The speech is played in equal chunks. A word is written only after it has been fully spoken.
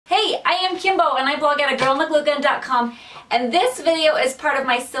I am Kimbo and I blog at agirlmclucan.com, and this video is part of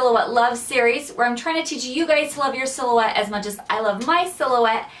my Silhouette Love series where I'm trying to teach you guys to love your silhouette as much as I love my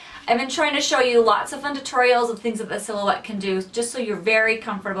silhouette. I've been trying to show you lots of fun tutorials of things that the silhouette can do just so you're very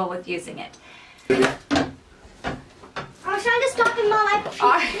comfortable with using it. I was trying to stop him, Mom.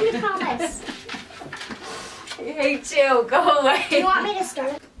 I promise. I hate you. Go away. Do you want me to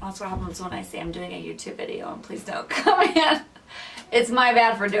start? That's what happens when I say I'm doing a YouTube video, and please don't come in. It's my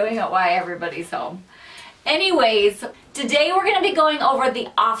bad for doing it while everybody's home. Anyways, today we're going to be going over the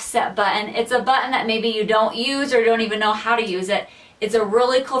offset button. It's a button that maybe you don't use or don't even know how to use it. It's a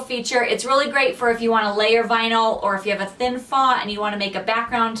really cool feature. It's really great for if you want to layer vinyl or if you have a thin font and you want to make a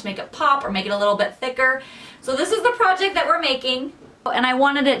background to make it pop or make it a little bit thicker. So this is the project that we're making, and I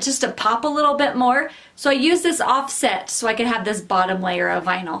wanted it just to pop a little bit more. So I used this offset so I could have this bottom layer of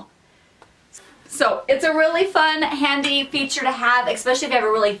vinyl. So it's a really fun, handy feature to have, especially if you have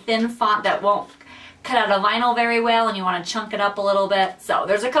a really thin font that won't cut out a vinyl very well and you want to chunk it up a little bit. So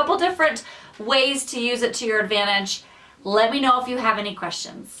there's a couple different ways to use it to your advantage. Let me know if you have any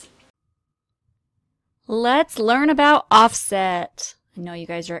questions. Let's learn about offset. I know you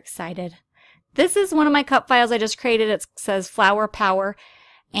guys are excited. This is one of my cut files I just created. It says Flower Power,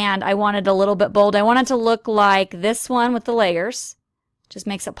 and I wanted a little bit bold. I want it to look like this one with the layers. Just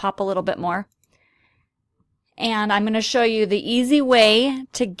makes it pop a little bit more. And I'm going to show you the easy way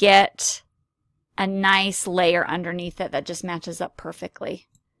to get a nice layer underneath it that just matches up perfectly.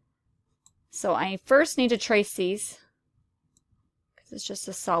 So I first need to trace these because it's just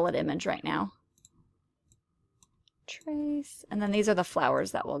a solid image right now. Trace, and then these are the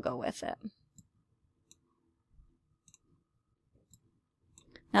flowers that will go with it.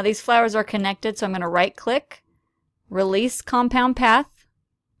 Now these flowers are connected, so I'm going to right click, release compound path,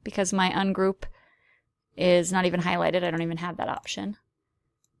 because my ungroup is not even highlighted. I don't even have that option.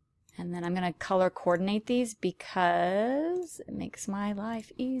 And then I'm going to color coordinate these because it makes my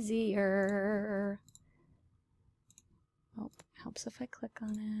life easier. Oh, helps if I click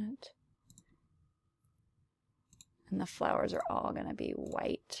on it. And the flowers are all going to be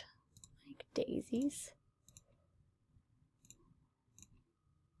white, like daisies.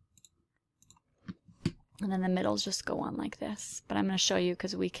 And then the middles just go on like this. But I'm going to show you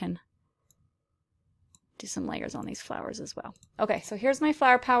because we can do some layers on these flowers as well. Okay, so here's my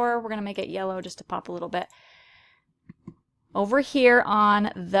Flower Power. We're going to make it yellow just to pop a little bit. Over here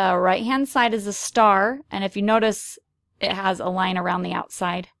on the right-hand side is a star. And if you notice, it has a line around the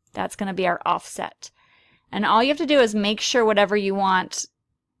outside. That's going to be our offset. And all you have to do is make sure whatever you want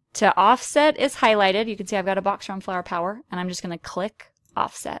to offset is highlighted. You can see I've got a box around Flower Power, and I'm just going to click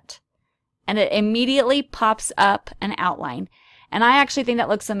Offset. And it immediately pops up an outline. And I actually think that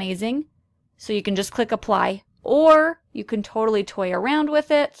looks amazing. So you can just click Apply, or you can totally toy around with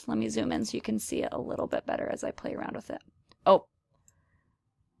it. Let me zoom in so you can see it a little bit better as I play around with it. Oh,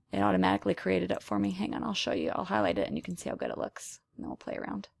 it automatically created it for me. Hang on, I'll show you. I'll highlight it and you can see how good it looks. And then we'll play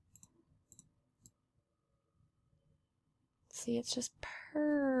around. See, it's just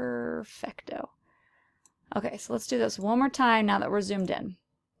perfecto. Okay, so let's do this one more time now that we're zoomed in.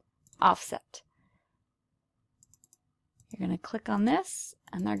 Offset. You're going to click on this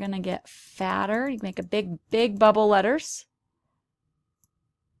and they're going to get fatter. You can make a big bubble letters.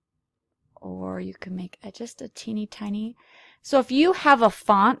 Or you can make just a teeny tiny. So if you have a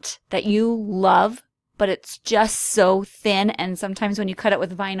font that you love, but it's just so thin, and sometimes when you cut it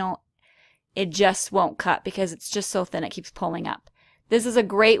with vinyl, it just won't cut because it's just so thin it keeps pulling up. This is a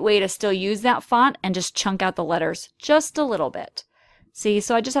great way to still use that font and just chunk out the letters just a little bit. See,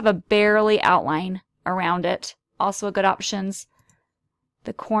 so I just have a barely outline around it. Also a good options.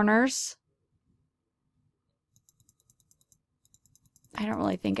 The corners. I don't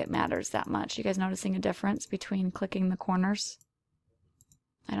really think it matters that much. You guys noticing a difference between clicking the corners?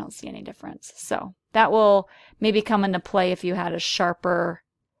 I don't see any difference. So that will maybe come into play if you had a sharper.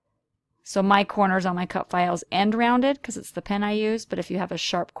 So my corners on my cut files end rounded because it's the pen I use, but if you have a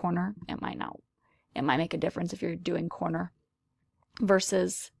sharp corner, it might not. It might make a difference if you're doing corner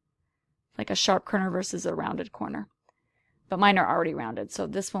versus like a sharp corner versus a rounded corner. But mine are already rounded, so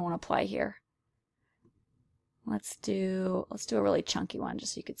this one won't apply here. Let's do a really chunky one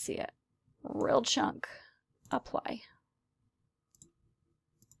just so you could see it. Real chunk. Apply.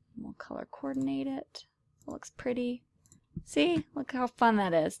 We'll color coordinate it. It looks pretty. See? Look how fun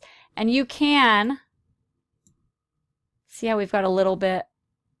that is. And you can see how we've got a little bit.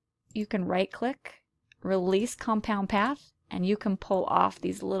 You can right click, release compound path, and you can pull off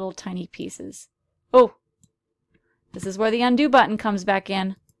these little tiny pieces. Oh, this is where the undo button comes back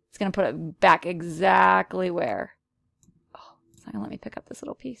in. It's going to put it back exactly where. Oh, it's not going to let me pick up this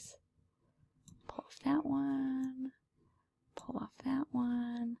little piece. off that one. Pull off that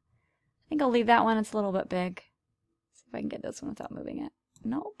one. I think I'll leave that one. It's a little bit big. See if I can get this one without moving it.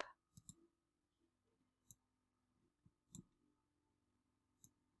 Nope.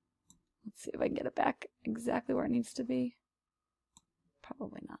 Let's see if I can get it back exactly where it needs to be.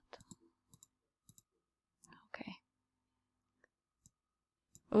 Probably not. Okay.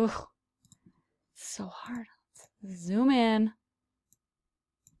 Ooh, it's so hard. Let's zoom in.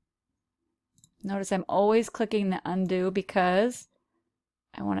 Notice I'm always clicking the undo because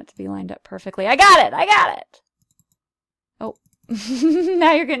I want it to be lined up perfectly. I got it! I got it! Oh,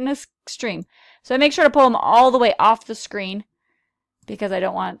 now you're getting extreme. So I make sure to pull them all the way off the screen because I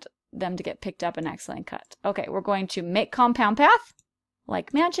don't want them to get picked up and accidentally cut. Okay, we're going to make compound path,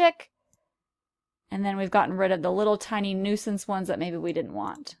 like magic. And then we've gotten rid of the little tiny nuisance ones that maybe we didn't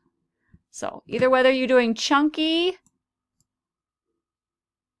want. So either whether you're doing chunky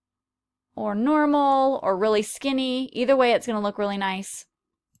or normal or really skinny, either way it's going to look really nice.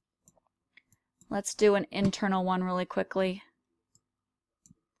 Let's do an internal one really quickly.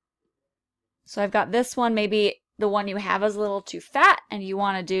 So I've got this one. Maybe the one you have is a little too fat and you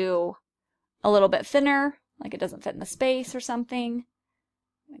want to do a little bit thinner, like it doesn't fit in the space or something.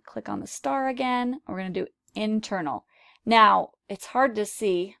 I'm going to click on the star again. We're going to do internal. Now, it's hard to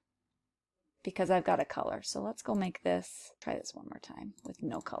see because I've got a color. So let's go make this, try this one more time with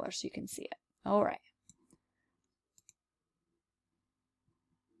no color so you can see it. All right.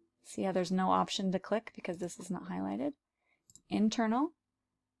 See how there's no option to click because this is not highlighted? Internal.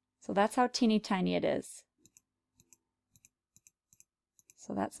 So that's how teeny tiny it is.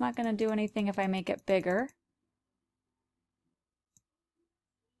 So that's not going to do anything if I make it bigger.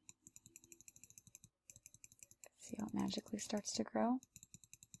 See how it magically starts to grow?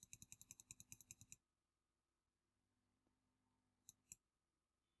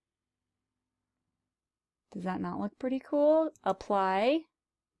 Does that not look pretty cool? Apply.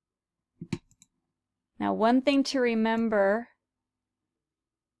 Now, one thing to remember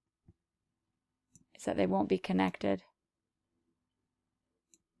is that they won't be connected.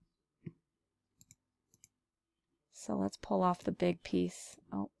 So let's pull off the big piece.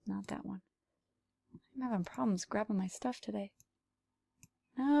 Oh, not that one. I'm having problems grabbing my stuff today.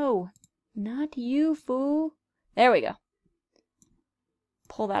 No, not you, fool. There we go.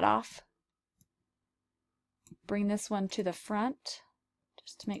 Pull that off. Bring this one to the front,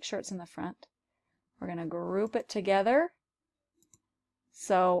 just to make sure it's in the front. We're going to group it together.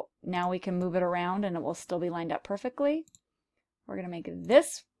 So now we can move it around and it will still be lined up perfectly. We're going to make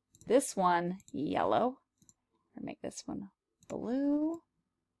this one yellow. Or make this one blue.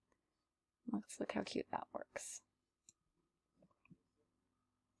 Let's look how cute that works.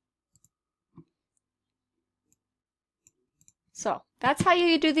 So that's how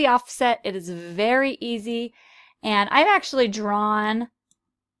you do the offset. It is very easy. And I've actually drawn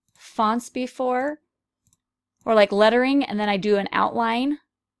fonts before, or like lettering, and then I do an outline.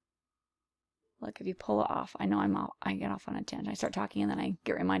 Look, if you pull it off, I know I get off on a tangent. I start talking and then I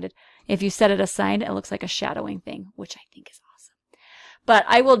get reminded. If you set it aside, it looks like a shadowing thing, which I think is awesome. But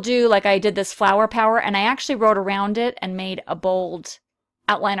I will do like I did this flower power, and I actually wrote around it and made a bold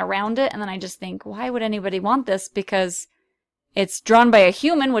outline around it. And then I just think, why would anybody want this? Because it's drawn by a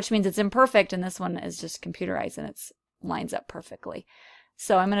human, which means it's imperfect, and this one is just computerized and it lines up perfectly.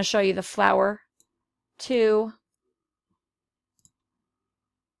 So I'm going to show you the flower too.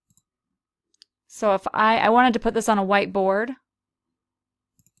 So if I wanted to put this on a white board,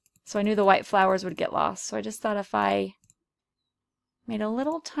 so I knew the white flowers would get lost. So I just thought if I made a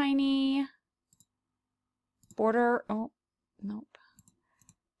little tiny border, oh, nope,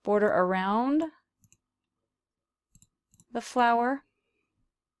 border around the flower,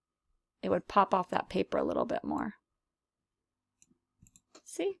 it would pop off that paper a little bit more.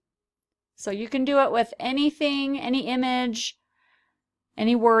 See? So you can do it with anything, any image,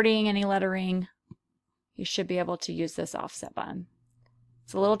 any wording, any lettering. You should be able to use this offset button.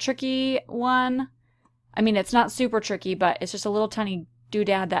 It's a little tricky one. I mean, it's not super tricky, but it's just a little tiny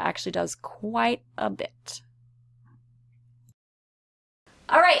doodad that actually does quite a bit.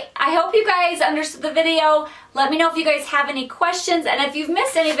 All right, I hope you guys understood the video. Let me know if you guys have any questions, and if you've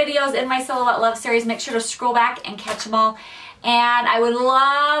missed any videos in my Silhouette Love series, make sure to scroll back and catch them all. And I would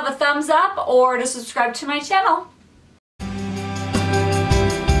love a thumbs up or to subscribe to my channel.